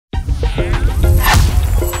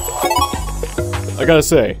I gotta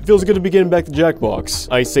say, it feels good to be getting back to Jackbox.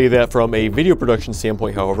 I say that from a video production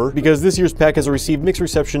standpoint, however, because this year's pack has received mixed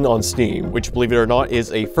reception on Steam, which, believe it or not,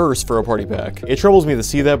 is a first for a party pack. It troubles me to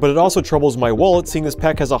see that, but it also troubles my wallet seeing this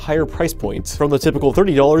pack has a higher price point, from the typical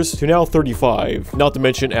 $30 to now $35. Not to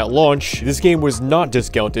mention, at launch, this game was not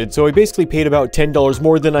discounted, so I basically paid about $10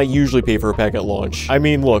 more than I usually pay for a pack at launch. I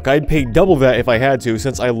mean, look, I'd pay double that if I had to,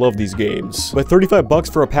 since I love these games. But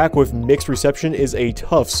 $35 for a pack with mixed reception is a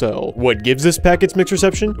tough sell. What gives this pack its mixed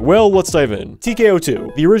reception? Well, let's dive in.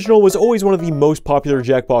 TKO2. The original was always one of the most popular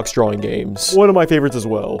Jackbox drawing games. One of my favorites as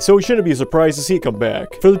well, so it shouldn't be a surprise to see it come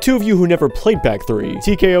back. For the two of you who never played Pack 3,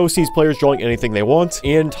 TKO sees players drawing anything they want,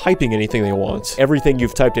 and typing anything they want. Everything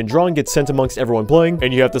you've typed and drawn gets sent amongst everyone playing,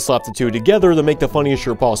 and you have to slap the two together to make the funniest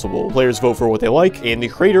shirt possible. Players vote for what they like, and the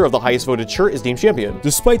creator of the highest voted shirt is deemed champion.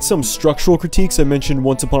 Despite some structural critiques I mentioned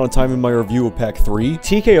once upon a time in my review of Pack 3,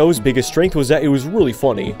 TKO's biggest strength was that it was really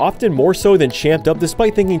funny, often more so than Champed Up,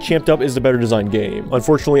 despite thinking Champed Up is the better designed game.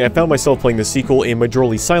 Unfortunately, I found myself playing the sequel in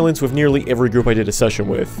majorly silence with nearly every group I did a session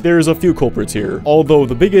with. There's a few culprits here, although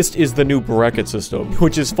the biggest is the new bracket system,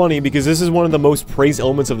 which is funny because this is one of the most praised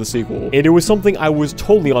elements of the sequel, and it was something I was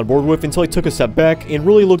totally on board with until I took a step back and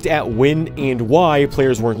really looked at when and why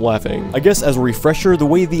players weren't laughing. I guess as a refresher, the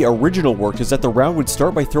way the original worked is that the round would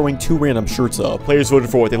start by throwing two random shirts up. Players voted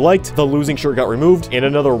for what they liked, the losing shirt got removed, and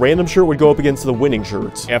another random shirt would go up against the winning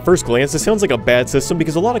shirt. At first glance, this sounds like a bad system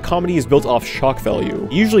because a lot of comedy is built off shock value.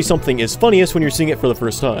 Usually something is funniest when you're seeing it for the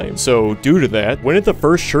first time. So due to that, wouldn't the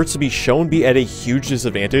first shirts to be shown be at a huge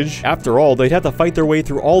disadvantage? After all, they'd have to fight their way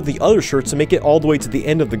through all the other shirts to make it all the way to the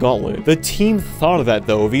end of the gauntlet. The team thought of that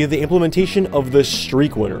though via the implementation of the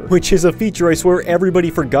streak winner, which is a feature I swear everybody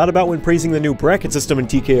forgot about when praising the new bracket system in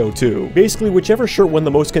TKO2. Basically, whichever shirt won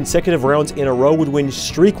the most consecutive rounds in a row would win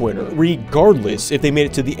streak winner, regardless if they made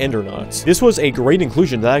it to the end or not. This was a great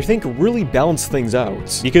inclusion that I think really balanced things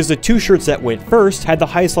out, because the two shirts that went first had the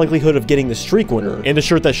highest likelihood of getting the streak winner, and the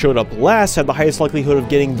shirt that showed up last had the highest likelihood of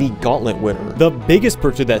getting the gauntlet winner. The biggest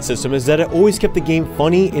perk to that system is that it always kept the game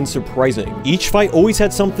funny and surprising. Each fight always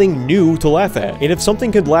had something new to laugh at, and if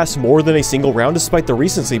something could last more than a single round despite the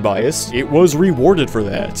recency bias, it was rewarded for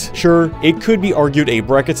that. Sure, it could be argued a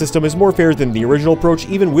bracket system is more fair than the original approach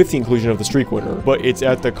even with the inclusion of the streak winner, but it's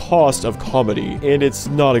at the cost of comedy, and it's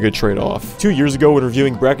not a good trade-off. 2 years ago when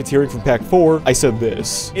reviewing bracketeering from Pack 4, I said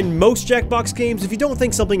this: in most Jackbox games, if you don't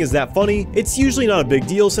think something is that funny, it's usually not a big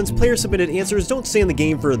deal since player-submitted answers don't stay in the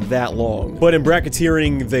game for that long. But in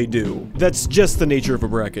bracketeering, they do. That's just the nature of a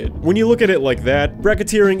bracket. When you look at it like that,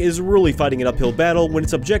 bracketeering is really fighting an uphill battle when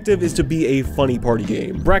its objective is to be a funny party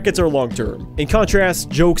game. Brackets are long-term. In contrast,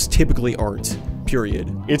 jokes typically aren't.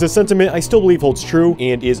 Period. It's a sentiment I still believe holds true,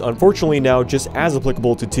 and is unfortunately now just as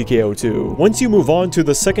applicable to TKO2. Once you move on to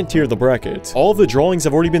the second tier of the bracket, all of the drawings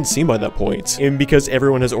have already been seen by that point, and because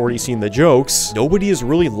everyone has already seen the jokes, nobody is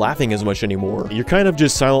really laughing as much anymore. You're kind of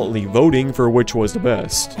just silently voting for which was the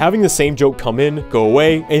best. Having the same joke come in, go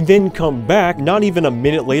away, and then come back not even a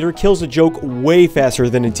minute later kills a joke way faster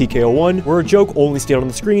than in TKO1, where a joke only stayed on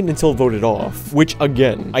the screen until voted off, which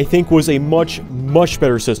again, I think was a much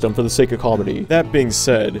better system for the sake of comedy. That being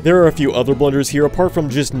said, there are a few other blunders here apart from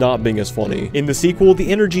just not being as funny. In the sequel,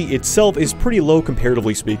 the energy itself is pretty low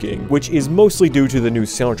comparatively speaking, which is mostly due to the new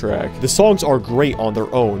soundtrack. The songs are great on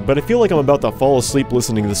their own, but I feel like I'm about to fall asleep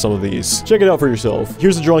listening to some of these. Check it out for yourself.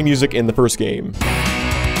 Here's the drawing music in the first game.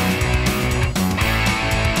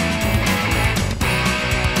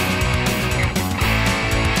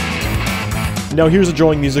 Now here's the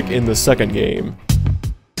drawing music in the second game.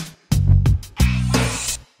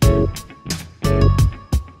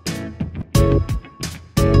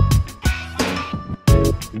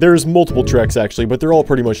 There's multiple tracks actually, but they're all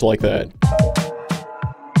pretty much like that.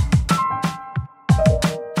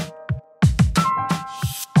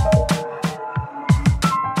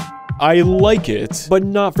 I like it, but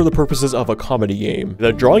not for the purposes of a comedy game.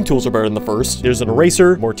 The drawing tools are better than the first. There's an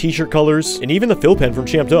eraser, more t-shirt colors, and even the fill pen from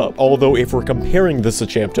Champed Up. Although if we're comparing this to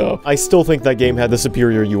Champed Up, I still think that game had the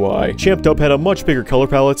superior UI. Champed Up had a much bigger color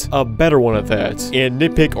palette, a better one at that. And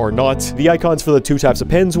nitpick or not, the icons for the two types of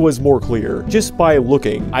pens was more clear. Just by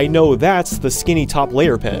looking, I know that's the skinny top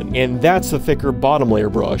layer pen, and that's the thicker bottom layer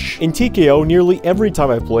brush. In TKO, nearly every time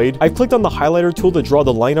I've played, I've clicked on the highlighter tool to draw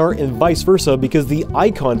the line art and vice versa because the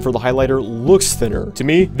icon for the highlighter highlighter looks thinner. To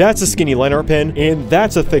me, that's a skinny line art pen, and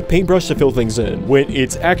that's a thick paintbrush to fill things in, when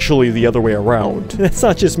it's actually the other way around. That's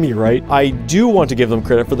not just me, right? I do want to give them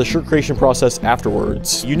credit for the shirt creation process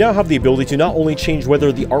afterwards. You now have the ability to not only change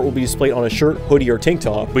whether the art will be displayed on a shirt, hoodie, or tank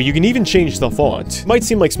top, but you can even change the font. Might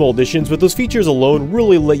seem like small additions, but those features alone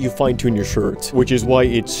really let you fine-tune your shirt, which is why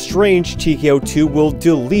it's strange TKO2 will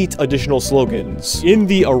delete additional slogans. In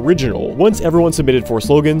the original, once everyone submitted 4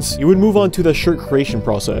 slogans, you would move on to the shirt creation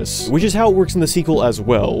process, which is how it works in the sequel as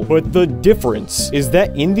well. But the difference is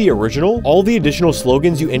that in the original, all the additional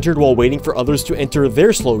slogans you entered while waiting for others to enter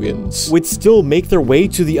their slogans would still make their way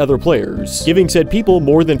to the other players, giving said people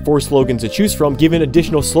more than 4 slogans to choose from given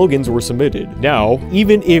additional slogans were submitted. Now,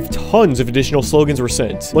 even if tons of additional slogans were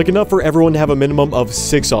sent, like enough for everyone to have a minimum of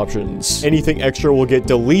 6 options, anything extra will get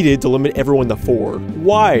deleted to limit everyone to 4.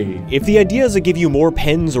 Why? If the idea is to give you more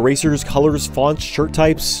pens, erasers, colors, fonts, shirt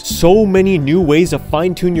types, so many new ways to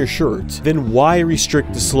fine-tune your shirt, then why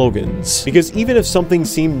restrict the slogans? Because even if something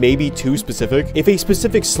seemed maybe too specific, if a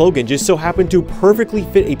specific slogan just so happened to perfectly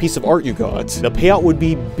fit a piece of art you got, the payout would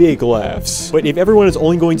be big laughs. But if everyone is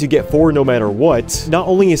only going to get 4 no matter what, not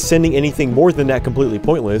only is sending anything more than that completely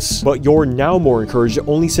pointless, but you're now more encouraged to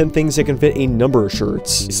only send things that can fit a number of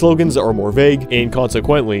shirts. Slogans are more vague, and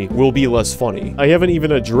consequently, will be less funny. I haven't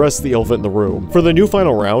even addressed the elephant in the room. For the new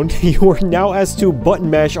final round, you are now asked to button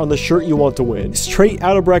mash on the shirt you want to win. Straight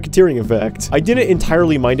out of bracketeering, in fact. I didn't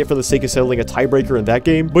entirely mind it for the sake of settling a tiebreaker in that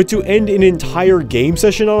game, but to end an entire game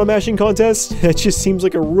session on a mashing contest, that just seems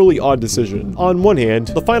like a really odd decision. On one hand,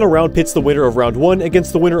 the final round pits the winner of round 1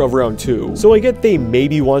 against the winner of round 2, so I get they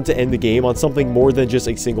maybe want to end the game on something more than just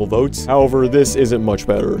a single vote. However, this isn't much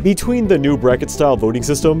better. Between the new bracket-style voting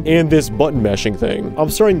system and this button mashing thing, I'm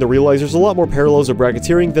starting to realize there's a lot more parallels of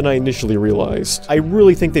bracketeering than I initially realized. I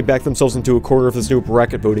really think they backed themselves into a corner of this new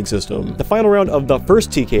bracket voting system. The final round of the first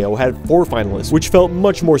TKO had 4 finalists, which felt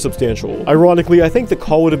much more substantial. Ironically, I think the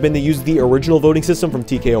call would have been to use the original voting system from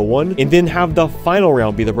TKO 1 and then have the final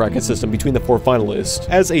round be the bracket system between the 4 finalists.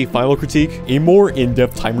 As a final critique, a more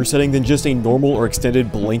in-depth timer setting than just a normal or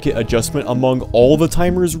extended blanket adjustment among all the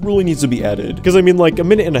timers really needs to be added. Because I mean, like, a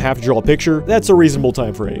minute and a half to draw a picture, that's a reasonable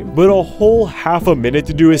time frame. But a whole half a minute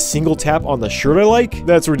to do a single tap on the shirt I like?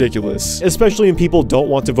 That's ridiculous. Especially when people don't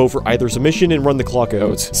want to vote for either submission and run the clock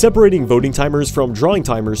out. Separating voting timers from drawing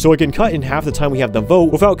timers so I can cut in half the time we have the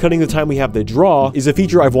vote without cutting the time we have the draw is a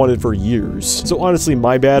feature I've wanted for years. So honestly,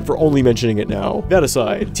 my bad for only mentioning it now. That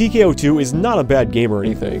aside, TKO2 is not a bad game or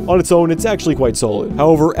anything. On its own, it's actually quite solid.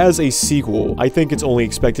 However, as a sequel, I think it's only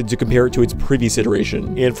expected to compare it to its previous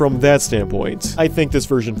iteration. And from that standpoint, I think this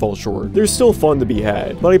version falls short. There's still fun to be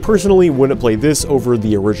had, but I personally wouldn't play this over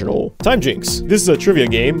the original. Timejinx. This is a trivia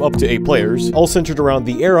game up to 8 players, all centered around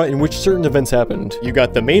the era in which certain events happened. You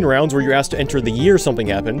got the main rounds where you're asked to enter the year something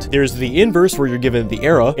happened. There's the inverse where you're given the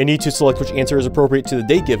era and need to select which answer is appropriate to the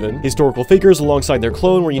date given. Historical figures alongside their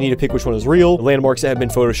clone where you need to pick which one is real. Landmarks that have been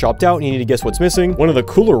photoshopped out and you need to guess what's missing. One of the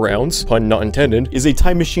cooler rounds, pun not intended, is a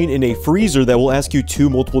time machine in a freezer that will ask you 2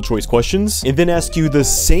 multiple choice questions and then ask you the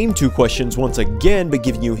same 2 questions once again but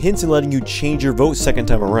giving you hints and letting you change your vote second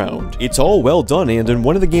time around. It's all well done, and in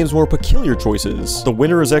one of the game's more peculiar choices, the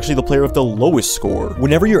winner is actually the player with the lowest score.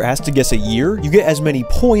 Whenever you're asked to guess a year, you get as many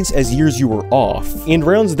points as years you were off. And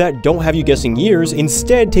rounds that don't have you guessing years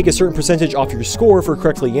instead take a certain percentage off your score for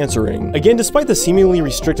correctly answering. Again, despite the seemingly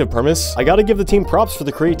restrictive premise, I gotta give the team props for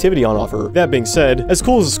the creativity on offer. That being said, as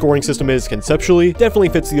cool as the scoring system is conceptually, definitely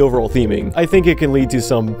fits the overall theming. I think it can lead to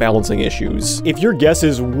some balancing issues. If your guess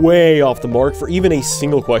is way off the mark for even a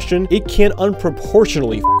single question, it can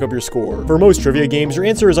unproportionally f up your score. For most trivia games, your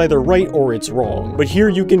answer is either right or it's wrong. But here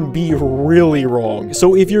you can be really wrong.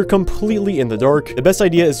 So if you're completely in the dark, the best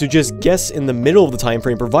idea is to just guess in the middle of the time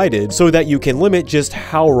frame provided so that you can limit just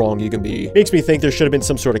how wrong you can be. Makes me think there should have been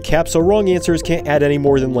some sort of cap so wrong answers can't add any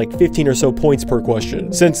more than like 15 or so points per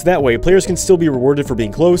question, since that way players can still be rewarded for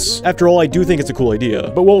being close. After all, I do think it's a cool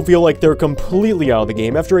idea, but won't feel like they're completely out of the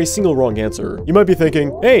game after a single wrong answer. You might be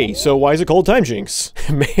thinking, hey, so why is it called Timejinx?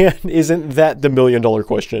 Man, isn't that the million-dollar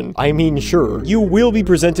question? I mean, sure, you will be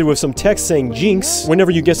presented with some text saying jinx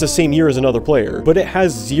whenever you guess the same year as another player, but it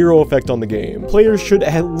has zero effect on the game. Players should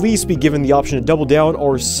at least be given the option to double down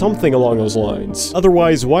or something along those lines.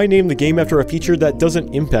 Otherwise, why name the game after a feature that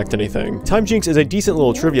doesn't impact anything? Timejinx is a decent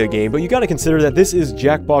little trivia game, but you gotta consider that this is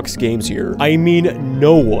Jackbox Games here. I mean,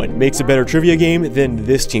 no one makes a better trivia game than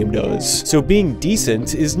this team does. So being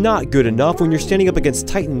decent is not good enough when you're standing up against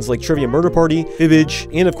titans like Trivia Murder Party, Fibbage,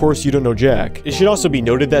 and of course You Don't Know Jack. It should also be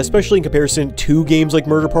noted that especially in comparison to games like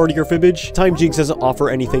Murder Party or Fibbage, Timejinx doesn't offer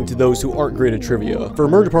anything to those who aren't great at trivia. For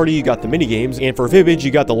Murder Party, you got the minigames, and for Fibbage,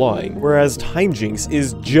 you got the lying. Whereas Timejinx Timejinx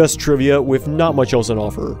is just trivia with not much else on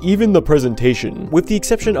offer. Even the presentation, with the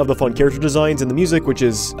exception of the fun character designs and the music, which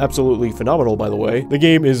is absolutely phenomenal by the way, the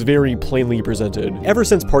game is very plainly presented. Ever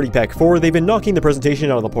since Party Pack 4, they've been knocking the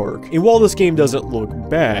presentation out of the park. And while this game doesn't look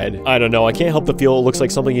bad, I don't know, I can't help but feel it looks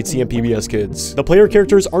like something you'd see in PBS Kids. The player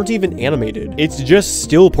characters aren't even animated. It's just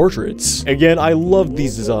still portraits. Again, I love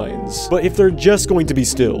these designs, but if they're just going to be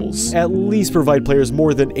stills, at least provide players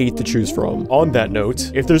more than 8 to choose from. On that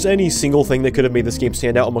note, if there's any single thing that could have made this game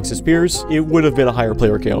stand out amongst its peers, it would have been a higher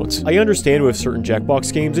player count. I understand with certain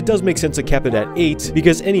Jackbox games, it does make sense to cap it at 8,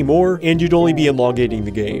 because any more, and you'd only be elongating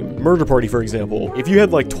the game. Murder Party, for example, if you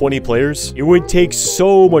had like 20 players, it would take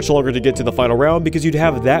so much longer to get to the final round because you'd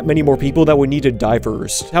have that many more people that would need to die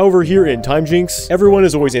first. However, here in Timejinx, everyone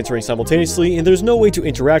is always answering simultaneously, and there's no way to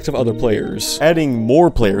interact with other players. Adding more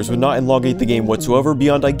players would not elongate the game whatsoever,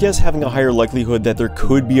 beyond I guess having a higher likelihood that there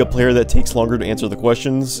could be a player that takes longer to answer the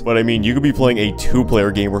questions. But I mean, you could be playing a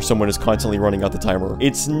 2-player game where someone is constantly running out the timer.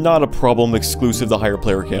 It's not a problem exclusive to higher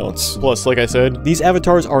player counts. Plus, like I said, these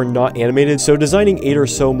avatars are not animated, so designing 8 or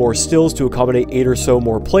so more stills to accommodate 8 or so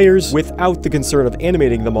more players without the concern of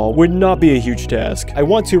animating them all would not be a huge task. I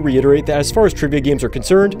want to reiterate that as far as trivia games are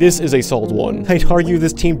concerned, this is a solid one. I'd argue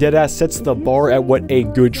this team deadass sets the bar at what a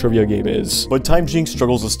good trivia game is. But Timejinx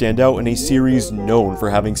struggles to stand out in a series known for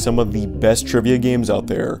having some of the best trivia games out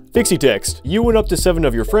there. FixyText. You and up to 7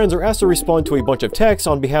 of your friends are asked to respond to a bunch of texts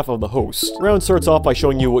on behalf of the host. The round starts off by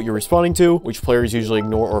showing you what you're responding to, which players usually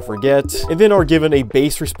ignore or forget, and then are given a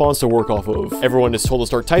base response to work off of. Everyone is told to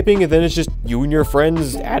start typing, and then it's just you and your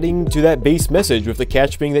friends adding to that base message, with the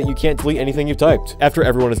catch being that you can't delete anything you've typed. After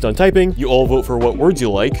everyone is done typing, you all vote for what words you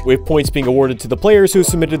like, with points being awarded to the players who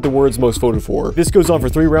submitted the words most voted for. This goes on for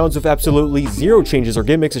 3 rounds with absolutely 0 changes or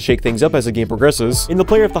gimmicks to shake things up as the game progresses, and the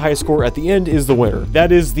player with the highest score at the end is the winner.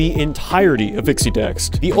 That is the entirety of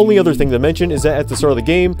FixyText. The only other thing to mention is that at the start of the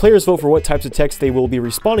game, players vote for what types of text they will be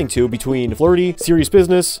responding to between flirty, serious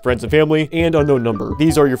business, friends and family, and unknown number.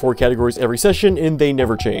 These are your 4 categories every session, and they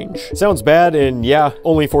never change. Sounds bad, and yeah,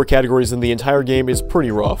 only 4 categories in the entire game is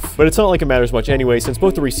pretty rough. But it's not like it matters much anyway, since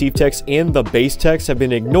both the received text and the base text have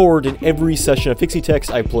been ignored in every session of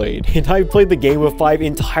FixyText I've played. And I've played the game with 5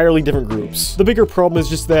 entirely different groups. The bigger problem is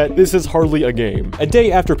just that this is hardly a game. A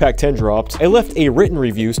day after Pack 10 dropped, I left a written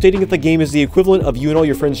review stating that the game is the equivalent of you and all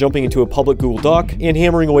your friends jumping into a public Google Doc and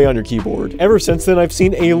hammering away on your keyboard. Ever since then, I've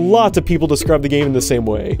seen a lot of people describe the game in the same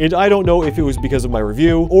way, and I don't know if it was because of my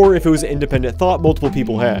review or if it was an independent thought multiple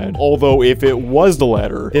people had. Although if it was the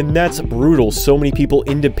latter, then that's brutal. So many people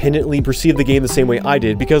independently perceive the game the same way I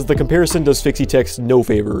did, because the comparison does FixyText no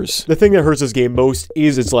favors. The thing that hurts this game most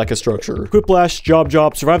is its lack of structure. Quiplash,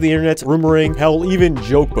 Job, Survive the Internet, Rumoring, hell, even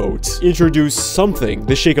Joke Boats introduce something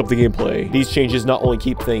to shake up the gameplay. These changes not only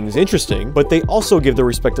keep things interesting, but they also give their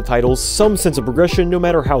respective titles some sense of progression, no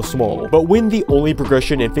matter how small. But when the only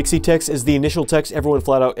progression in FixyText is the initial text everyone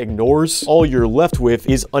flat out ignores, all you're left with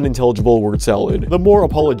is unintelligible word salad. The more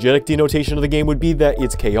apologetic denotation of the game would be that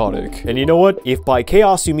it's chaotic. And you know what? If by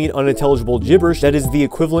chaos you mean unintelligible gibberish that is the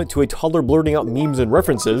equivalent to a toddler blurting out memes and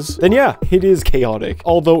references, then yeah, it is chaotic.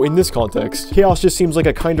 Although in this context, chaos just seems like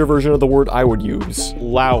a kinder version of the word I would use.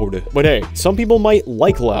 Loud. But hey, some people might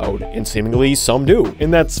like loud, and seemingly some do.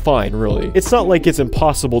 And that's fine, really. It's not like it's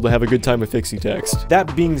impossible to have a good time with FixyText.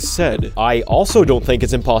 That being said, I also don't think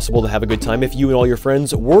it's impossible to have a good time if you and all your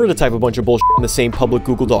friends were to type a bunch of bullshit in the same public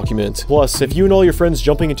Google document. Plus, if you and all your friends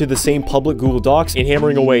jumping into the same public Google Docs and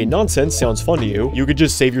hammering away nonsense sounds fun to you, you could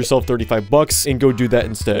just save yourself 35 bucks and go do that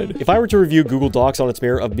instead. If I were to review Google Docs on its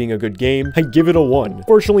merit of being a good game, I'd give it a 1.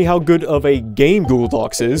 Fortunately, how good of a game Google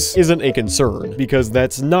Docs isn't a concern, because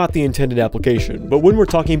that's not the intended application. But when we're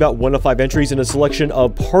talking about 1 of 5 entries in a selection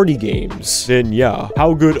of party games, then yeah,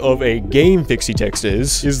 how good of a game FixyText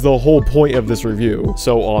is the whole point of this review.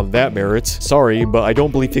 So on that merit, sorry, but I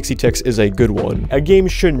don't believe FixyText is a good one. A game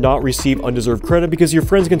should not receive undeserved credit because your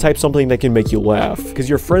friends can type something that can make you laugh, because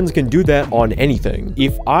your friends can do that on anything.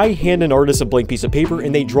 If I hand an artist a blank piece of paper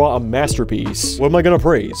and they draw a masterpiece, what am I gonna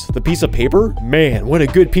praise? The piece of paper? Man, what a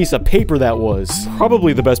good piece of paper that was.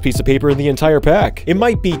 Probably the best piece of paper in the entire pack. It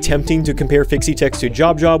might be tempting to compare FixyText to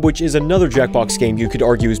Job, which is another Jackbox game you could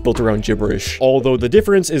argue is built around gibberish. Although the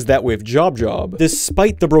difference is that with Job,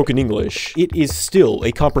 despite the broken English, it is still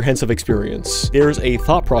a comprehensive experience. There's a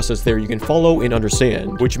thought process there you can follow and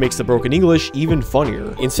understand, which makes the broken English even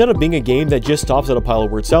funnier. Instead of being a game that just stops at a pile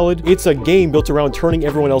of word salad, it's a game built around turning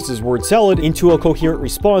everyone else's word salad into a coherent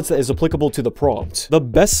response that is applicable to the prompt. The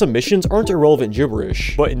best submissions aren't irrelevant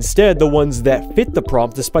gibberish, but instead the ones that fit the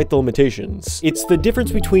prompt despite the limitations. It's the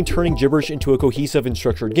difference between turning gibberish into a cohesive and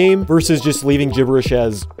structured game versus just leaving gibberish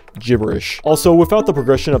as gibberish. Also, without the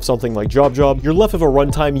progression of have something like Job, you're left with a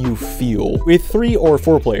runtime you feel, with 3 or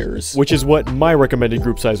 4 players, which is what my recommended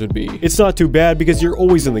group size would be. It's not too bad because you're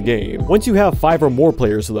always in the game. Once you have 5 or more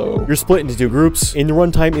players though, you're split into 2 groups, and the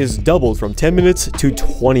runtime is doubled from 10 minutes to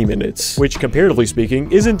 20 minutes, which comparatively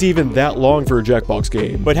speaking, isn't even that long for a Jackbox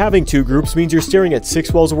game. But having 2 groups means you're staring at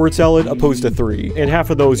 6 wells of word salad opposed to 3, and half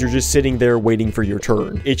of those you're just sitting there waiting for your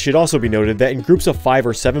turn. It should also be noted that in groups of 5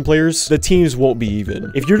 or 7 players, the teams won't be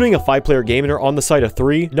even. If you're doing a 5-player game and are on the side of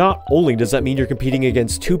 3, not only does that mean you're competing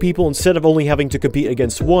against 2 people instead of only having to compete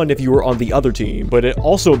against 1 if you were on the other team, but it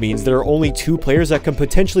also means there are only 2 players that can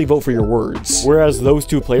potentially vote for your words, whereas those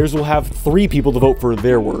 2 players will have 3 people to vote for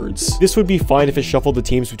their words. This would be fine if it shuffled the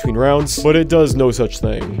teams between rounds, but it does no such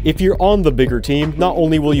thing. If you're on the bigger team, not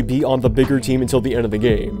only will you be on the bigger team until the end of the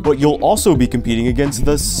game, but you'll also be competing against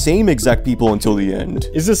the same exact people until the end.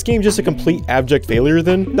 Is this game just a complete abject failure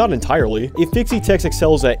then? Not entirely. If FixyText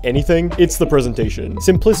excels at anything, it's the presentation.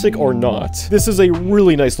 Simplistic or not, this is a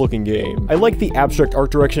really nice looking game. I like the abstract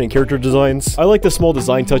art direction and character designs. I like the small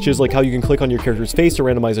design touches like how you can click on your character's face to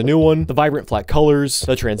randomize a new one, the vibrant flat colors,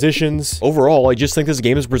 the transitions. Overall, I just think this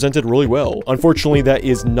game is presented really well. Unfortunately, that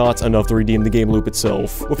is not enough to redeem the game loop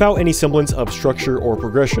itself. Without any semblance of structure or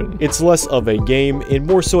progression, it's less of a game and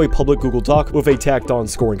more so a public Google Doc with a tacked on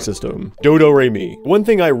scoring system. Dodo Re Mi. One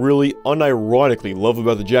thing I really unironically love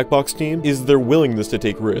about the Jackbox team is their willingness to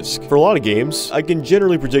take risk. For a lot of games, I can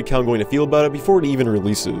generally predict how I'm going to feel about it before it even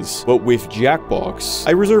releases. But with Jackbox,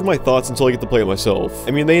 I reserve my thoughts until I get to play it myself.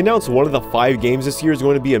 I mean, they announced one of the 5 games this year is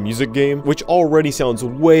going to be a music game, which already sounds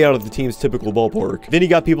way out of the team's typical ballpark. Then you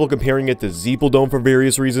got people comparing it to Zeepeldome for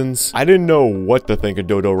various reasons. I didn't know what to think of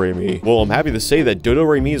Dodo Re Mi. Well, I'm happy to say that Dodo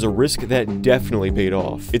Re Mi is a risk that definitely paid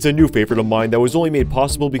off. It's a new favorite of mine that was only made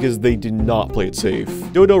possible because they did not play it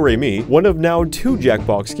safe. Dodo Re Mi, one of now 2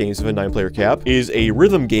 Jackbox games with a 9-player cap, is a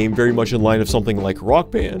rhythm game very much in line of something like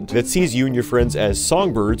Rock Band that sees you and your friends as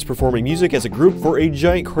songbirds performing music as a group for a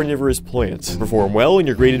giant carnivorous plant. Perform well and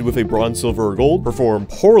you're graded with a bronze, silver, or gold. Perform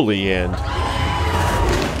poorly and...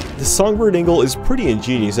 The songbird angle is pretty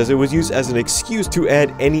ingenious as it was used as an excuse to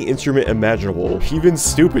add any instrument imaginable, even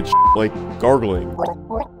stupid shit like gargling.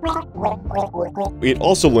 It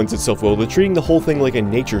also lends itself well to treating the whole thing like a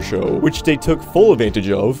nature show, which they took full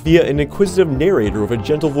advantage of via an inquisitive narrator with a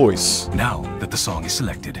gentle voice. Now that the song is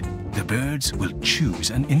selected, the birds will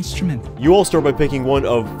choose an instrument. You all start by picking one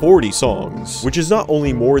of 40 songs, which is not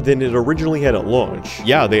only more than it originally had at launch.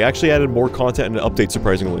 Yeah, they actually added more content and updates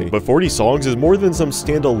surprisingly, but 40 songs is more than some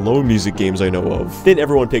standalone music games I know of. Then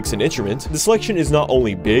everyone picks an instrument. The selection is not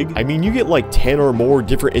only big, I mean you get like 10 or more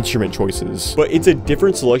different instrument choices, but it's a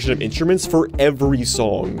different selection of instruments for every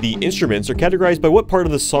song. The instruments are categorized by what part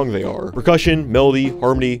of the song they are. Percussion, melody,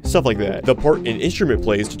 harmony, stuff like that. The part an instrument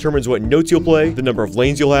plays determines what notes you'll play, the number of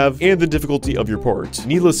lanes you'll have, and the difficulty of your part.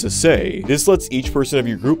 Needless to say, this lets each person of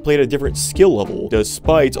your group play at a different skill level,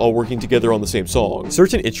 despite all working together on the same song.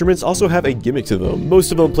 Certain instruments also have a gimmick to them.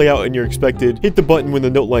 Most of them play out in your expected hit the button when the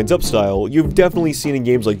note lines up style you've definitely seen in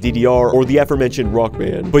games like DDR or the aforementioned Rock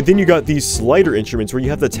Band. But then you got these slider instruments where you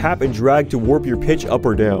have to tap and drag to warp your pitch up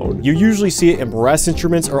or down. You usually see it in brass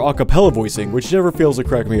instruments or a cappella voicing, which never fails to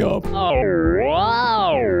crack me up.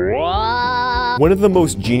 One of the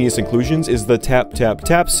most genius inclusions is the tap tap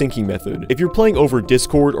tap syncing method. If you're playing over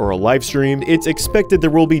Discord or a live stream, it's expected there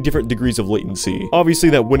will be different degrees of latency. Obviously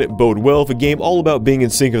that wouldn't bode well for a game all about being in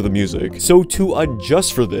sync with the music. So to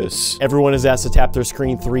adjust for this, everyone is asked to tap their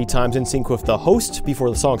screen 3 times in sync with the host before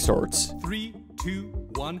the song starts. 3, 2,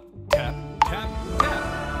 1, tap, tap,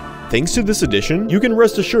 tap. Thanks to this addition, you can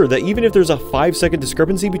rest assured that even if there's a 5-second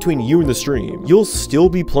discrepancy between you and the stream, you'll still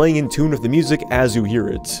be playing in tune with the music as you hear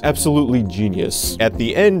it. Absolutely genius. At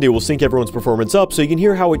the end, it will sync everyone's performance up so you can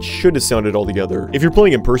hear how it should have sounded altogether. If you're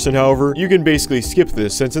playing in person, however, you can basically skip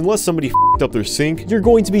this since unless somebody f***ed up their sync, you're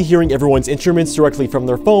going to be hearing everyone's instruments directly from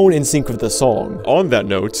their phone in sync with the song. On that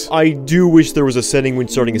note, I do wish there was a setting when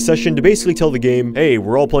starting a session to basically tell the game, hey,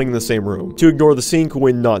 we're all playing in the same room, to ignore the sync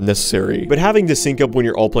when not necessary. But having to sync up when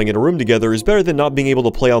you're all playing in a room together is better than not being able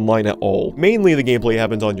to play online at all. Mainly the gameplay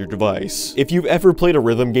happens on your device. If you've ever played a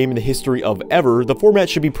rhythm game in the history of ever, the format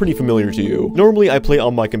should be pretty familiar to you. Normally I play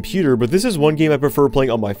on my computer, but this is one game I prefer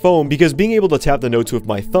playing on my phone because being able to tap the notes with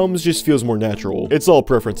my thumbs just feels more natural. It's all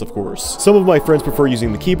preference, of course. Some of my friends prefer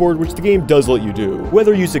using the keyboard, which the game does let you do.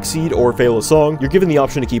 Whether you succeed or fail a song, you're given the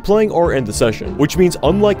option to keep playing or end the session, which means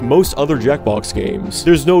unlike most other Jackbox games,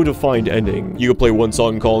 there's no defined ending. You can play one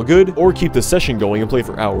song and call it good, or keep the session going and play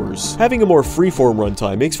for hours. servers. Having a more freeform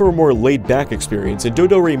runtime makes for a more laid-back experience, and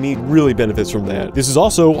Dodo Re Mi really benefits from that. This is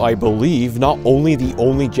also, I believe, not only the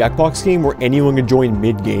only Jackbox game where anyone can join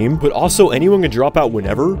mid-game, but also anyone can drop out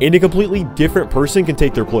whenever, and a completely different person can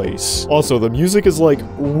take their place. Also, the music is like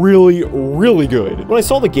really, really good. When I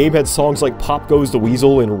saw the game had songs like Pop Goes the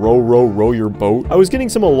Weasel and Row Row Row Your Boat, I was getting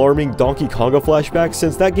some alarming Donkey Konga flashbacks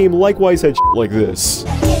since that game likewise had shit like this.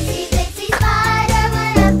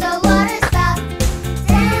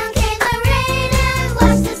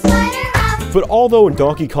 But although in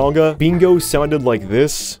Donkey Konga, Bingo sounded like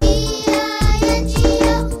this,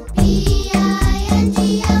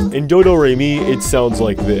 in Dodo Re Mi, it sounds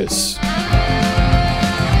like this.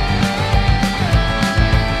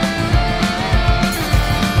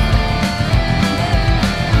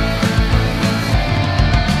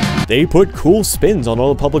 They put cool spins on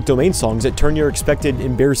all the public domain songs that turn your expected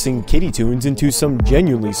embarrassing kiddie tunes into some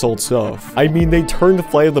genuinely sold stuff. I mean, they turned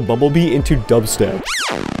Flight of the Bumblebee into dubstep.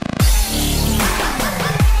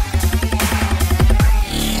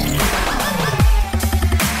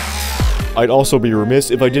 I'd also be remiss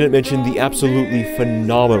if I didn't mention the absolutely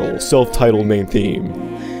phenomenal self-titled main theme.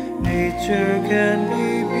 Nature can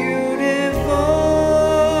be beautiful,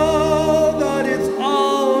 but it's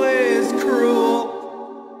always cruel.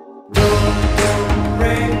 Dodo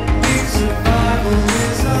Re Mi, survival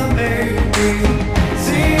is amazing.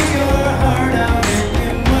 Sing your heart out and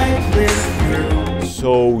you might live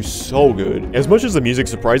through. So good. As much as the music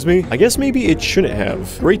surprised me, I guess maybe it shouldn't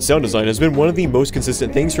have. Great sound design has been one of the most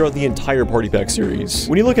consistent things throughout the entire Party Pack series.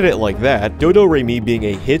 When you look at it like that, Dodo Re Mi being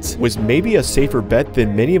a hit was maybe a safer bet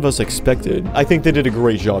than many of us expected. I think they did a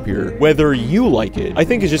great job here. Whether you like it, I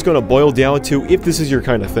think is just going to boil down to if this is your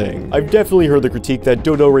kind of thing. I've definitely heard the critique that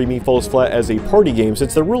Dodo Re Mi falls flat as a party game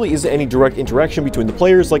since there really isn't any direct interaction between the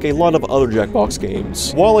players like a lot of other Jackbox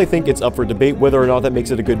games. While I think it's up for debate whether or not that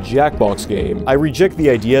makes it a good Jackbox game, I reject the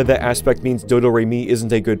idea that aspect means Dodo Re Mi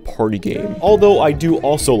isn't a good party game, although I do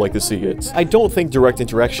also like to see it. I don't think direct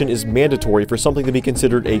interaction is mandatory for something to be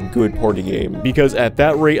considered a good party game, because at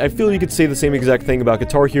that rate, I feel you could say the same exact thing about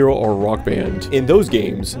Guitar Hero or Rock Band. In those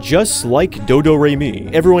games, just like Dodo Re Mi,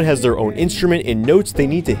 everyone has their own instrument and notes they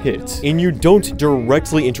need to hit, and you don't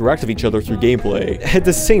directly interact with each other through gameplay. At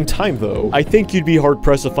the same time though, I think you'd be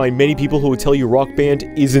hard-pressed to find many people who would tell you Rock Band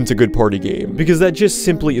isn't a good party game, because that just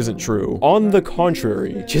simply isn't true. On the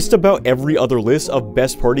contrary, just about every other list of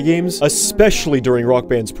best party games, especially during Rock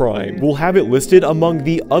Band's prime, will have it listed among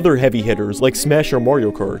the other heavy hitters like Smash or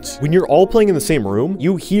Mario Kart. When you're all playing in the same room,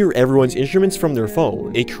 you hear everyone's instruments from their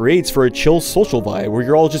phone. It creates for a chill social vibe where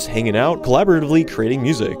you're all just hanging out, collaboratively creating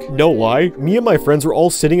music. No lie, me and my friends were all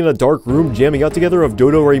sitting in a dark room jamming out together of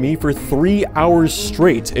Dodo Re Mi for 3 hours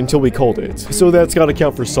straight until we called it. So that's gotta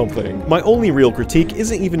count for something. My only real critique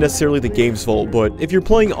isn't even necessarily the game's fault, but if you're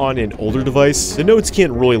playing on an older device, the notes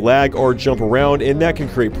can't really lag or jump around, and that can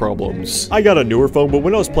create problems. I got a newer phone, but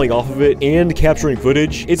when I was playing off of it and capturing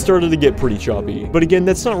footage, it started to get pretty choppy. But again,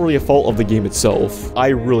 that's not really a fault of the game itself. I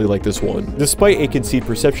really like this one. Despite a conceived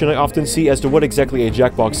perception I often see as to what exactly a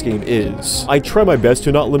Jackbox game is, I try my best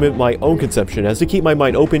to not limit my own conception as to keep my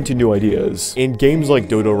mind open to new ideas. And games like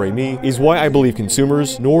Dodo Re Mi is why I believe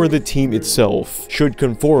consumers, nor the team itself, should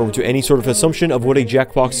conform to any sort of assumption of what a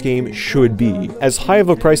Jackbox game should be. As high of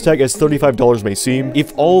a price tag as $35 may seem,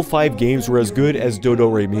 if all 5 games were as good as Dodo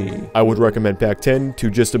Re Mi, I would recommend Pack 10 to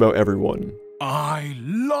just about everyone. I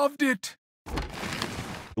loved it!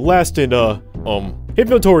 Last in,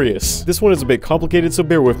 Hypnotorious. This one is a bit complicated, so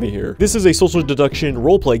bear with me here. This is a social deduction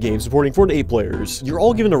roleplay game supporting 4 to 8 players. You're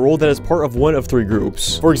all given a role that is part of one of 3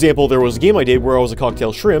 groups. For example, there was a game I did where I was a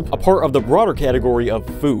cocktail shrimp, a part of the broader category of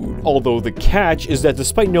food. Although the catch is that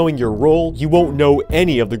despite knowing your role, you won't know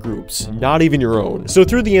any of the groups, not even your own. So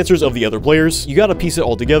through the answers of the other players, you gotta piece it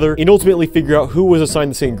all together and ultimately figure out who was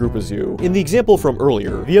assigned the same group as you. In the example from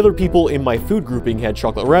earlier, the other people in my food grouping had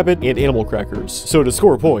chocolate rabbit and animal crackers. So to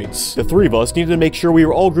score points, the 3 of us needed to make sure we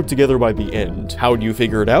were all grouped together by the end. How do you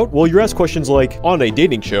figure it out? Well, you're asked questions like, on a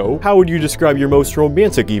dating show, how would you describe your most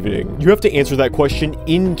romantic evening? You have to answer that question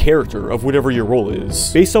in character of whatever your role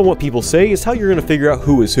is. Based on what people say is how you're gonna figure out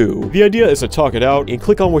who is who. The idea is to talk it out and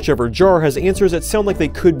click on whichever jar has answers that sound like they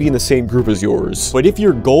could be in the same group as yours. But if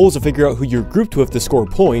your goal is to figure out who you're grouped with to score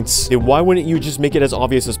points, then why wouldn't you just make it as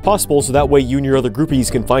obvious as possible so that way you and your other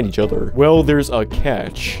groupies can find each other? Well, there's a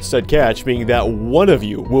catch. Said catch being that one of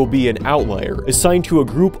you will be an outlier, assigned assigned to a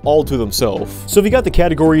group all to themselves. So if you got the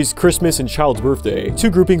categories Christmas and child's birthday, two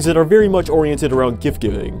groupings that are very much oriented around gift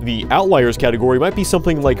giving. The outliers category might be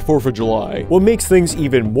something like 4th of July. What makes things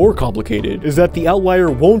even more complicated is that the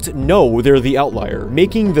outlier won't know they're the outlier,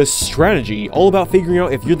 making the strategy all about figuring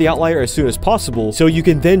out if you're the outlier as soon as possible, so you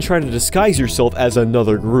can then try to disguise yourself as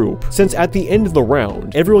another group. Since at the end of the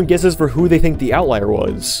round, everyone guesses for who they think the outlier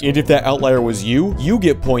was. And if that outlier was you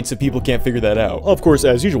get points if people can't figure that out. Of course,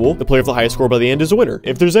 as usual, the player with the highest score by the end is a winner.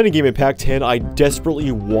 If there's any game in Pack 10 I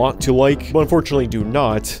desperately want to like, but unfortunately do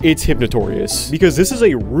not, it's Hypnotorious. Because this is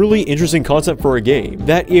a really interesting concept for a game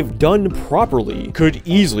that, if done properly, could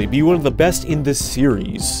easily be one of the best in the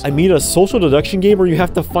series. I mean, a social deduction game where you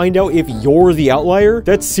have to find out if you're the outlier?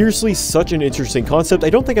 That's seriously such an interesting concept I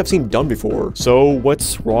don't think I've seen done before. So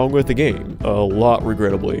what's wrong with the game? A lot,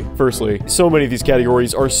 regrettably. Firstly, so many of these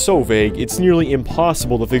categories are so vague, it's nearly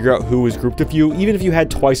impossible to figure out who is grouped with you, even if you had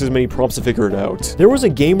twice as many prompts to figure it out. There was a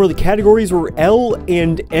game where the categories were L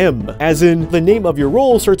and M, as in the name of your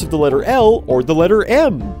role starts with the letter L or the letter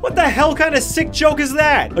M. What the hell kind of sick joke is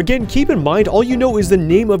that? Again, keep in mind, all you know is the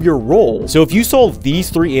name of your role. So if you solve these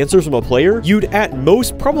 3 answers from a player, you'd at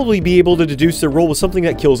most probably be able to deduce their role with something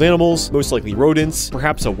that kills animals, most likely rodents,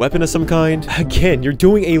 perhaps a weapon of some kind. Again, you're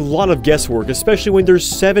doing a lot of guesswork, especially when there's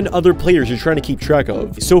 7 other players you're trying to keep track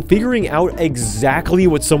of. So figuring out exactly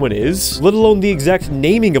what someone is, let alone the exact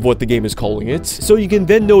naming of what the game is calling it, so you can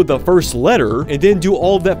then know the first letter, and then do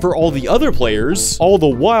all of that for all the other players, all the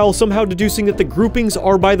while somehow deducing that the groupings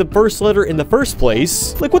are by the first letter in the first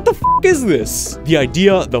place. Like, what the f is this? The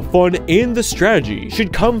idea, the fun, and the strategy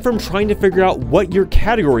should come from trying to figure out what your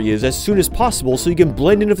category is as soon as possible so you can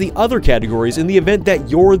blend in with the other categories in the event that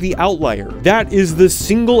you're the outlier. That is the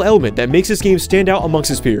single element that makes this game stand out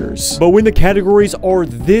amongst its peers. But when the categories are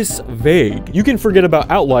this vague, you can forget about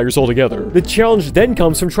outliers altogether. The challenge then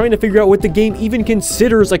comes from trying to figure out what the game even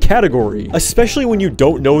considers a category, especially when you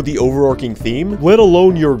don't know the overarching theme, let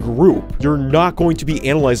alone your group. You're not going to be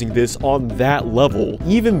analyzing this on that level.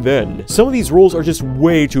 Even then, some of these roles are just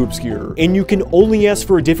way too obscure, and you can only ask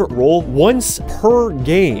for a different role once per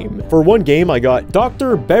game. For one game, I got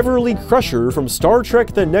Dr. Beverly Crusher from Star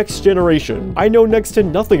Trek The Next Generation. I know next to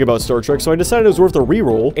nothing about Star Trek, so I decided it was worth a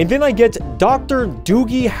reroll, and then I get Dr.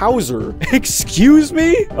 Doogie Howser. Excuse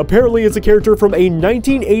me? Apparently it's a character from a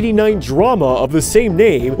 1989 drama of the same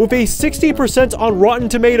name with a 60% on Rotten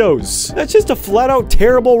Tomatoes. That's just a flat-out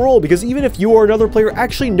terrible role, because even if you or another player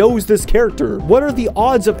actually knows this character, what are the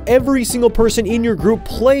odds of every single person in your group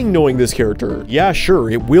playing knowing this character? Yeah, sure,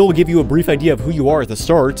 it will give you a brief idea of who you are at the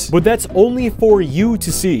start, but that's only for you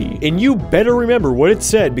to see. And you better remember what it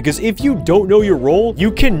said, because if you don't know your role,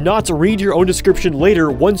 you cannot read your own description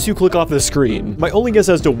later once you click off the screen. My only guess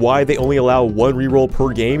as to why they only allow 1 reroll per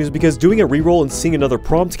game is because doing a reroll and seeing another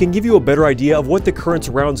prompt can give you a better idea of what the current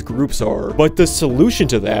round's groups are. But the solution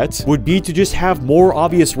to that would be to just have more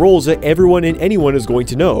obvious roles that everyone and anyone is going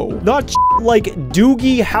to know. Not like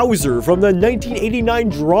Doogie Howser from the 1989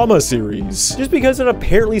 drama series. Just because it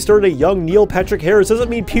apparently starred a young Neil Patrick Harris doesn't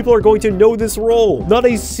mean people are going to know this role. Not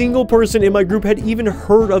a single person in my group had even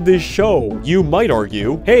heard of this show. You might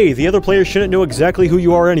argue, hey, the other players shouldn't know exactly who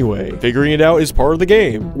you are anyway. Figuring it out is part of the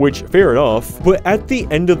game, which, fair enough. But at the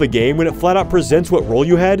end of the game, when it flat out presents what role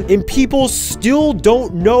you had, and people still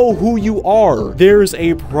don't know who you are, there's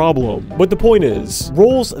a problem. But the point is,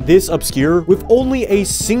 roles this obscure with only a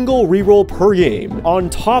single reroll per game, on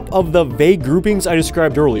top of the vague groupings I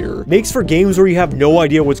described earlier, makes for games where you have no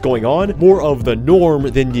idea what's going on more of the norm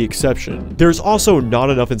than the exception. There's also not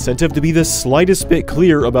enough incentive to be the slightest bit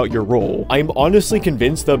clear about your role. I'm honestly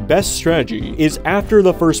convinced the best strategy is after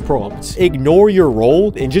the first prompt. Ignore your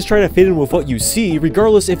role and just try to fit in with what you see,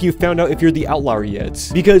 regardless if you found out if you're the outlier yet.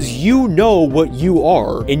 Because you know what you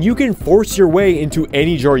are, and you can force your way into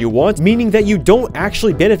any jar you want, meaning that you don't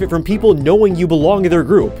actually benefit from people knowing you belong in their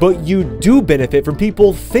group, but you do benefit from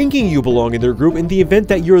people thinking you belong in their group in the event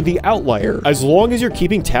that you're the outlier. As long as you're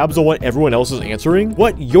keeping tabs on what everyone else is answering,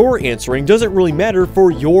 what you're answering doesn't really matter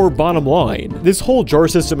for your bottom line. This whole jar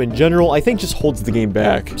system in general, I think, just holds the game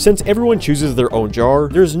back. Since everyone chooses their own jar,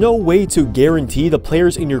 there's no way to guarantee the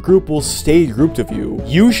players in your group will stay grouped with you.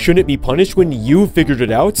 You shouldn't be punished when you figured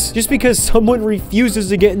it out, just because someone refuses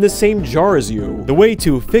to get in the same jar as you. The way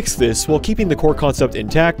to fix this while keeping the core concept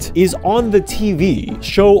intact is on the TV.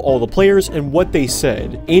 Show all the players and what they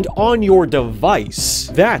said. And on your device,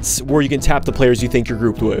 that's where you can tap the players you think you're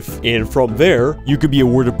grouped with. And from there, you could be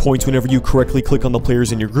awarded points whenever you correctly click on the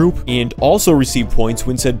players in your group, and also receive points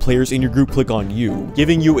when said players in your group click on you,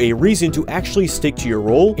 giving you a reason to actually stick to your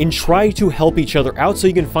role and try to help each other out so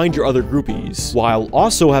you can find your other groupies, while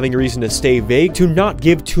also having a reason to stay vague to not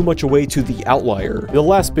give too much switch away to the outlier. The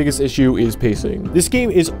last biggest issue is pacing. This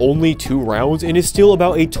game is only 2 rounds and is still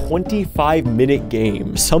about a 25-minute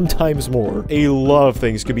game, sometimes more. A lot of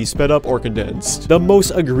things could be sped up or condensed. The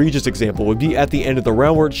most egregious example would be at the end of the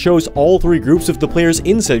round where it shows all 3 groups of the players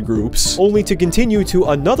in said groups, only to continue to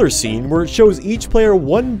another scene where it shows each player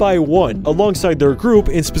one by one alongside their group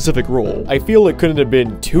in specific role. I feel it couldn't have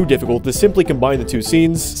been too difficult to simply combine the 2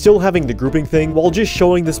 scenes, still having the grouping thing while just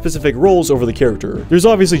showing the specific roles over the character. There's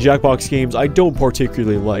obviously Jackbox games I don't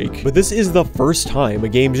particularly like, but this is the first time a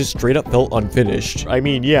game just straight up felt unfinished. I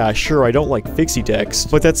mean, yeah, sure, I don't like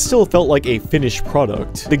FixyText, but that still felt like a finished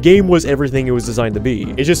product. The game was everything it was designed to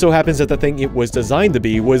be. It just so happens that the thing it was designed to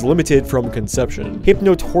be was limited from conception.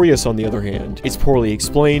 Hypnotorious, on the other hand, it's poorly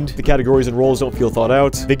explained, the categories and roles don't feel thought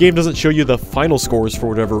out, the game doesn't show you the final scores for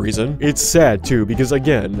whatever reason. It's sad too, because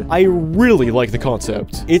again, I really like the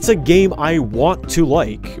concept. It's a game I want to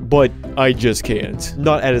like, but I just can't.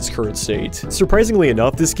 Not at its current state. Surprisingly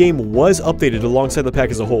enough, this game was updated alongside the pack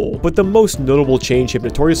as a whole, but the most notable change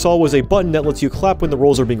Hypnotorious saw was a button that lets you clap when the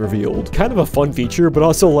roles are being revealed. Kind of a fun feature, but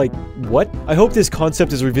also like, what? I hope this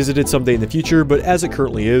concept is revisited someday in the future, but as it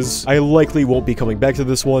currently is, I likely won't be coming back to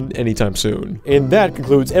this one anytime soon. And that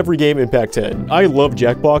concludes every game in Pack 10. I love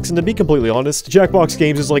Jackbox, and to be completely honest, Jackbox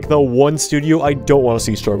Games is like the one studio I don't want to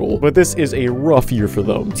see struggle, but this is a rough year for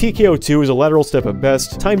them. TKO2 is a lateral step at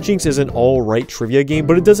best, Timejinx is an alright trivia game,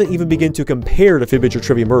 but it doesn't even begin to compare to Fibbage or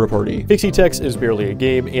Trivia Murder Party. FixyText is barely a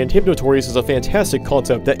game, and Hypnotorious is a fantastic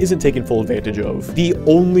concept that isn't taken full advantage of. The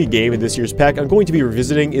only game in this year's pack I'm going to be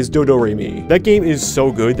revisiting is Dodo Re Mi. That game is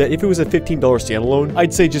so good that if it was a $15 standalone,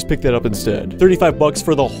 I'd say just pick that up instead. 35 bucks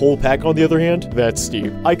for the whole pack, on the other hand, that's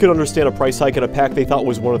steep. I could understand a price hike at a pack they thought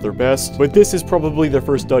was one of their best, but this is probably their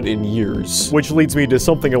first dud in years, which leads me to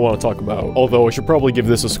something I want to talk about, although I should probably give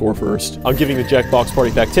this a score first. I'm giving the Jackbox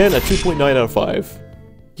Party Pack 10 a 2.9 out of 5.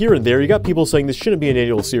 Here and there, you got people saying this shouldn't be an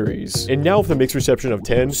annual series. And now with a mixed reception of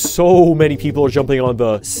 10, so many people are jumping on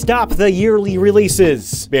the "stop the yearly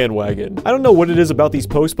releases" bandwagon. I don't know what it is about these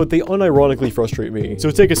posts, but they unironically frustrate me. So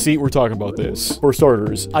take a seat, we're talking about this. For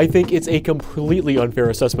starters, I think it's a completely unfair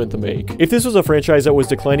assessment to make. If this was a franchise that was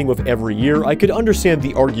declining with every year, I could understand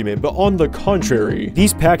the argument, but on the contrary,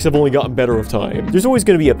 these packs have only gotten better with time. There's always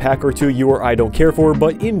going to be a pack or two you or I don't care for,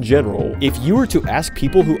 but in general, if you were to ask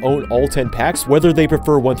people who own all 10 packs whether they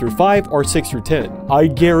prefer 1 through 5 or 6 through 10, I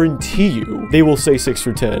guarantee you they will say 6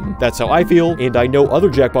 through 10. That's how I feel, and I know other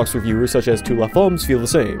Jackbox reviewers such as Two Left Thumbs feel the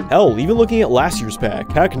same. Hell, even looking at last year's pack,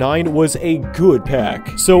 Pack 9 was a good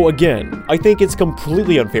pack. So again, I think it's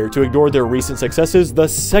completely unfair to ignore their recent successes the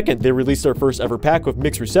second they released their first ever pack with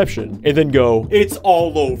mixed reception, and then go, it's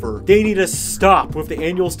all over. They need to stop with the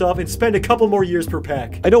annual stuff and spend a couple more years per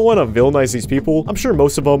pack. I don't want to villainize these people. I'm sure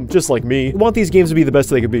most of them, just like me, want these games to be the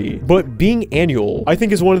best they could be. But being annual, I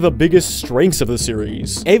think, is one of the biggest strengths of the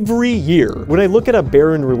series. Every year, when I look at a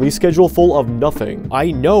barren release schedule full of nothing,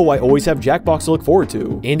 I know I always have Jackbox to look forward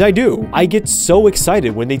to. And I do. I get so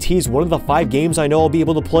excited when they tease one of the 5 games I know I'll be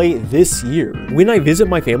able to play this year. When I visit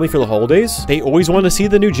my family for the holidays, they always want to see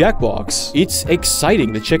the new Jackbox. It's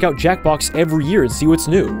exciting to check out Jackbox every year and see what's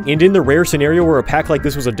new. And in the rare scenario where a pack like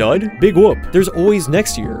this was a dud, big whoop, there's always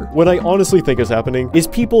next year. What I honestly think is happening is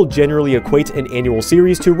people generally equate an annual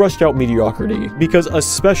series to rushed out mediocrity, because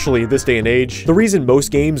especially this day and age, the reason most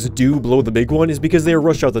games do blow the big one is because they are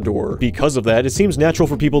rushed out the door. Because of that, it seems natural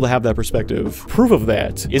for people to have that perspective. Proof of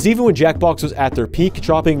that is even when Jackbox was at their peak,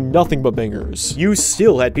 dropping nothing but bangers, you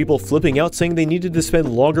still had people flipping out saying they needed to spend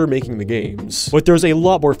longer making the games. But there's a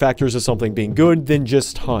lot more factors of something being good than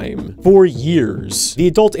just time. For years, the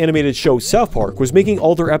adult animated show South Park was making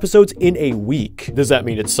all their episodes in a week. Does that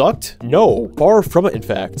mean it sucked? No, far from it in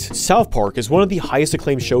fact. South Park is one of the highest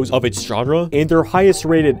acclaimed shows of its genre, and their highest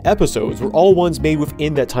rated episodes were all ones made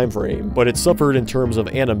within that time frame. But it suffered in terms of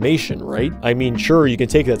animation, right? I mean, sure, you can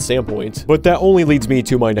take that standpoint, but that only leads me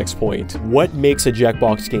to my next point. What makes a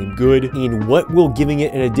Jackbox game good, and what will giving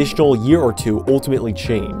it an additional year or two ultimately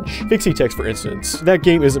change? FixyText, for instance. That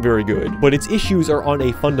game isn't very good, but its issues are on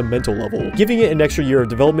a fundamental level. Giving it an extra year of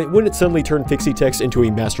development wouldn't suddenly turn FixyText into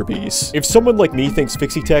a masterpiece. If someone like me thinks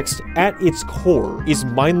FixyText, at its core, is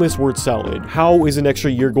mindless word salad, how is an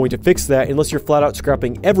extra year going to fix that unless you're flat out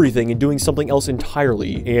scrapping everything and doing something else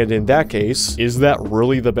entirely? And in that case, is that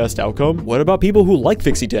really the best outcome? What about people who like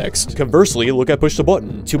FixyText? Conversely, look at Push the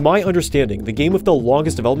Button. To my understanding, the game with the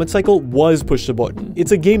longest development cycle was Push the Button.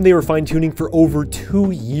 It's a game they were fine-tuning for over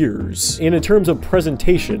 2 years. And in terms of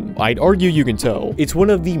presentation, I'd argue you can tell, it's one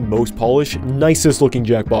of the most polished, nicest looking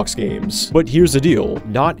Jackbox games. But here's the deal,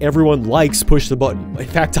 not everyone likes Push the Button. In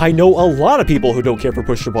fact, I know a lot of people who don't care for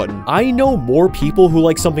Push the Button. I know more people who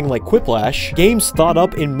like something like Quiplash, games games thought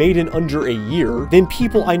up and made in under a year than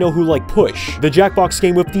people I know who like Push, the Jackbox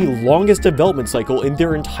game with the longest development cycle in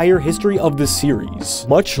their entire history of the series.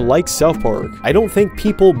 Much like South Park, I don't think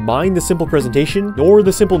people mind the simple presentation nor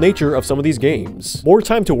the simple nature of some of these games. More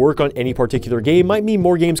time to work on any particular game might mean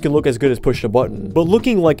more games can look as good as Push a Button, but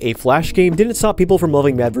looking like a Flash game didn't stop people from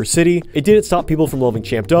loving Mad vs. City, it didn't stop people from loving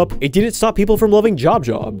Champed Up, it didn't stop people from loving Job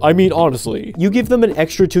Job. I mean, honestly, you give them an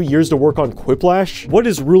extra 2 years to work on Quiplash, what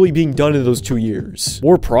is really being done in those 2 years?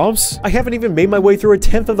 More prompts? I haven't even made my way through a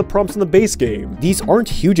 10th of the prompts in the base game. These aren't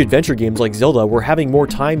huge adventure games like Zelda where having more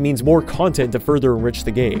time means more content to further enrich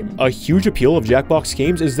the game. A huge appeal of Jackbox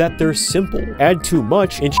games is that they're simple. Add too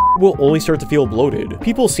much and will only start to feel bloated.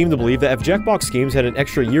 People seem to believe that if Jackbox games had an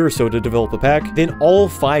extra year or so to develop a pack, then all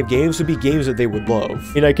 5 games would be games that they would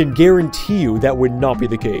love. And I can guarantee you that would not be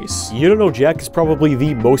the case. You Don't Know Jack is probably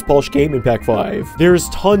the most polished game in Pack 5. There's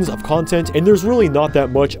tons of content and there's really not that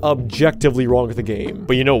much objectively wrong with the game.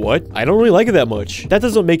 But you know what? I don't really like it that much. That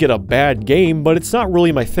doesn't make it a bad game, but it's not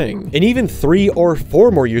really my thing. And even 3 or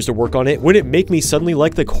 4 more years to work on it wouldn't make me suddenly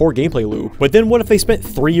like the core gameplay loop. But then what if they spent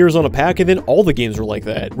 3 years on a pack and then all the games were like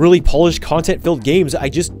that? Really polished, content-filled games I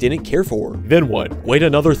just didn't care for. Then what? Wait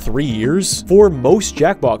another 3 years? For most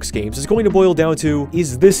Jackbox games, it's going to boil down to,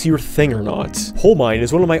 is this your thing or not? Pole Mine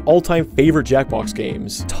is one of my all-time favorite Jackbox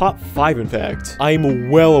games. Top 5, in fact. I'm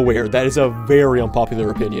well aware that is a very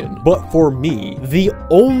unpopular opinion. But for me, the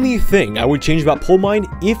only thing I would change about Pole Mine,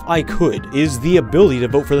 if I could, is the ability to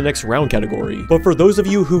vote for the next round category. But for those of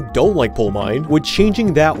you who don't like Pole Mine, would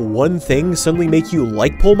changing that one thing suddenly make you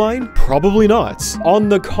like Pole Mine? Probably not. On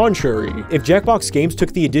the contrary, if Jackbox games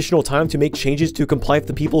took the additional time to make changes to comply with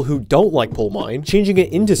the people who don't like Pole Mine, changing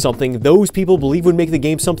it into something those people believe would make the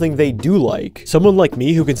game something they do like, someone like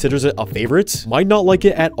me who considers it a favorite might not like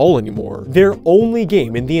it at all anymore. Their only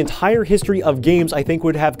game in the entire history of games I think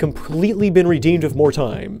would have completely been redeemed with more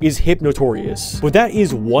time is Hypnotorious. But that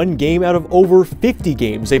is one game out of over 50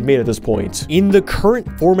 games they've made at this point. In the current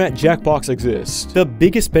format Jackbox exists, the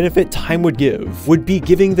biggest benefit time would give would be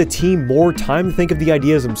giving the team more time to think of the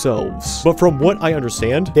ideas themselves. But from what I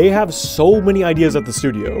understand, they have so many ideas at the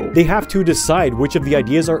studio, they have to decide which of the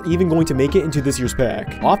ideas are even going to make it into this year's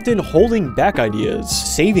pack, often holding back ideas,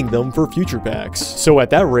 saving them for future packs. So at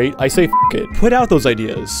that rate, I say f it. Put out those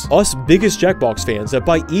ideas. Us biggest Jackbox fans that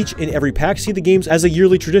buy each and every pack see the games as a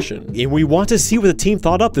yearly tradition, and we want to see what the team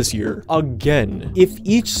thought up this year. Again, if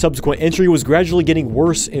each subsequent entry was gradually getting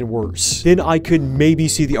worse and worse, then I could maybe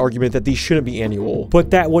see the argument that these shouldn't be annual,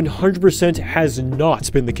 but that 100% has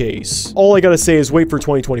not been the case. All I gotta say is wait for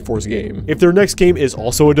 2024's game. If their next game is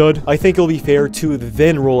also a dud, I think it'll be fair to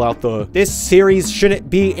then roll out the "this series shouldn't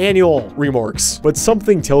be annual" remarks. But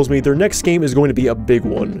something tells me their next game is going to be a big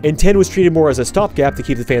one, and 10 was treated more as a stopgap to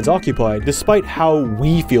keep the fans occupied, despite how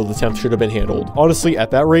we feel the 10th should have been handled. Honestly,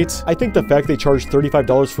 at that rate, I think the fact they charged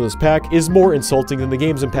 $35 for this pack is more insulting than the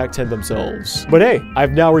games in Pack 10 themselves. But hey,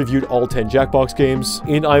 I've now reviewed all 10 Jackbox games,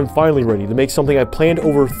 and I'm finally ready to make something I planned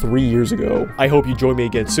over 3 years ago. I hope you join me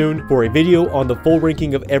again soon for a video on the full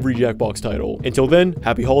ranking of every Jackbox title. Until then,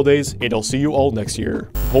 happy holidays, and I'll see you all next year.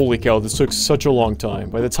 Holy cow, this took such a long time.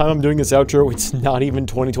 By the time I'm doing this outro, it's not even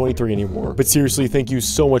 2023 anymore. But seriously, thank you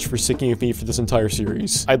so much for sticking with me for this entire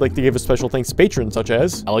series. I'd like to give a special thanks to patrons such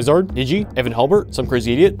as Alizard, Niji, Evan Halbert, Some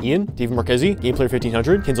Crazy Idiot, Ian, David Marchesi, Gameplayer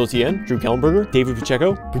 1500, Kenzo TN, Drew Kellenberger, David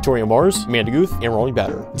Pacheco, Victoria Mars, Amanda Guth, and Ronnie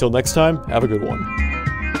Batter. Until next time, have a good one.